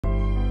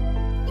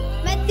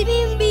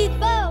Dream beat,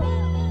 bro.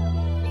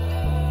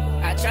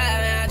 I try,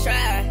 man, I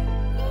try.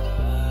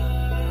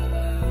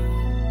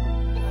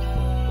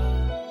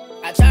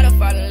 I try to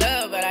fall in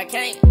love, but I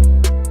can't.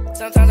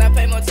 Sometimes I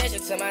pay more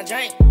attention to my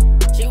drink.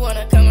 She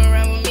wanna come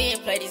around with me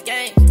and play these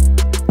games.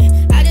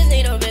 I just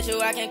need a bitch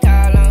who I can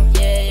call on,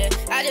 yeah, yeah.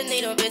 I just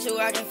need a bitch who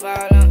I can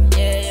fall on,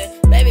 yeah,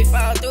 yeah. Baby,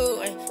 fall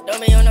through,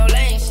 don't be on no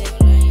lame shit.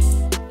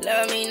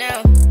 Love me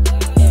now,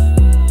 yeah.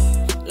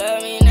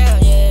 Love me now,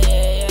 yeah,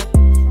 yeah, yeah.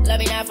 Love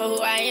me now for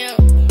who I am.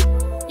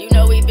 You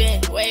know we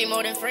been way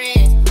more than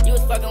friends. You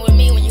was fucking with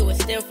me when you was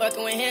still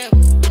fucking with him.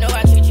 You know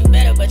I treat you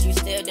better, but you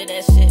still did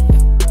that shit,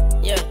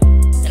 yeah.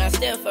 And I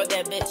still fuck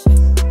that bitch,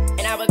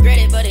 and I regret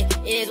it, but it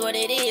is what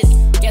it is.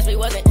 Guess we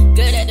wasn't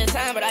good at the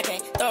time, but I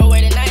can't throw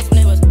away the nights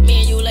when it was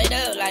me and you laid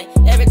up. Like,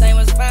 everything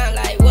was fine,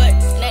 like what?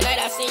 And that night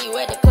I seen you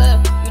at the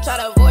club. You try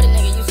to avoid it,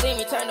 nigga, you see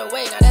me turn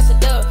away. Now that's a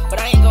dub, but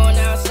I ain't going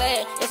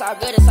outside. It's all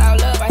good, it's all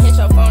love. I hit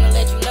your phone and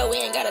let you know we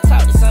ain't gotta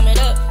talk to sum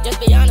it up. Just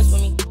be honest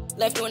with me.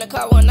 Left you in the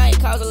car one night,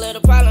 caused a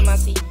little problem, I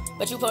see.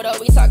 But you pulled up,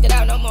 we talked it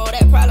out, no more of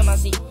that problem, I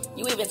see.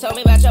 You even told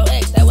me about your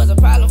ex, that was a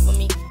problem for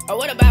me. Or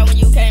what about when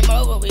you came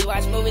over, we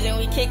watched movies and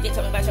we kicked it.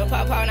 Told me about your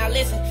papa and I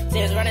listened.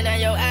 Tears running down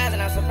your eyes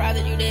and I'm surprised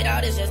that you did all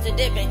this just to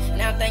dip in. And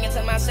now I'm thinking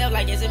to myself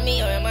like, is it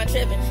me or am I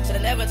tripping?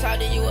 Should've never talked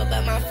to you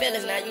about my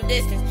feelings, now you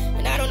distant.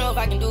 And I don't know if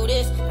I can do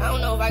this, I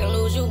don't know if I can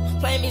lose you.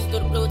 Playing music through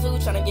the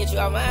Bluetooth, trying to get you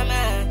off my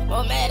mind.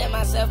 More mad at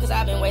myself cause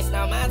I've been wasting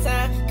all my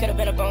time. Could've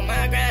been up on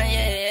my grind,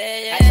 yeah, yeah,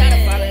 yeah. I try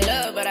to fall in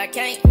love, but I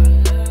can't.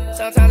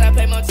 Sometimes I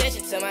pay more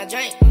attention to my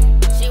drink.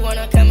 She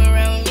wanna come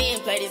around with me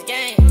and play this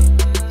game.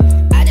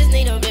 I just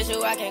need a bitch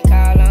who I can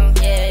call on,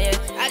 yeah,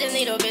 yeah. I just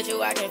need a bitch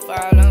who I can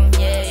fall on,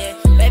 yeah,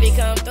 yeah. Baby,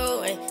 come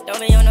through and don't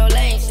be on no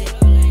lame shit.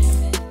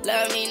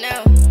 Love me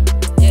now,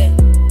 yeah.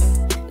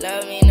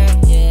 Love me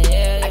now, yeah,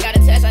 yeah. I got a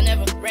test, I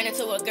never ran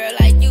into a girl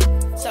like you.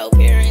 So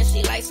pure and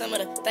she like some of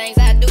the things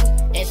I do.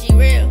 And she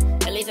real,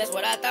 at least that's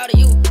what I thought of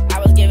you. I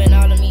was giving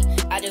all of me,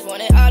 I just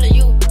wanted all of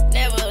you.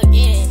 Never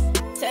again,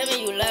 tell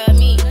me you love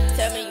me,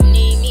 tell me you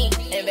need me.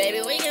 And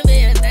baby, we can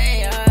be a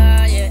thing,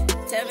 oh yeah.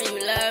 Tell me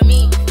you love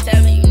me,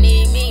 tell me you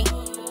need me.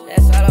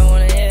 That's all I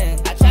wanna hear.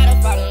 I try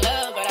to fall in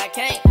love, but I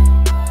can't.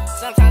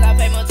 Sometimes I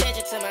pay more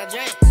attention to my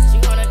drink. She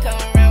wanna come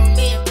around with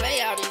me and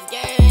play all these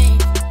games.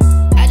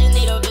 I just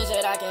need a bitch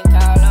that I can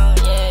call on,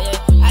 yeah,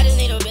 yeah. I just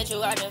need a bitch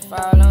who I can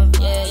fall on,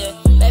 yeah,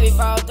 yeah. Baby,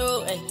 fall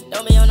through,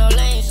 don't be on no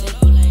lame shit.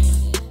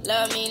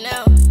 Love me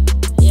now,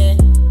 yeah,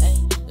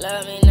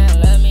 love me now.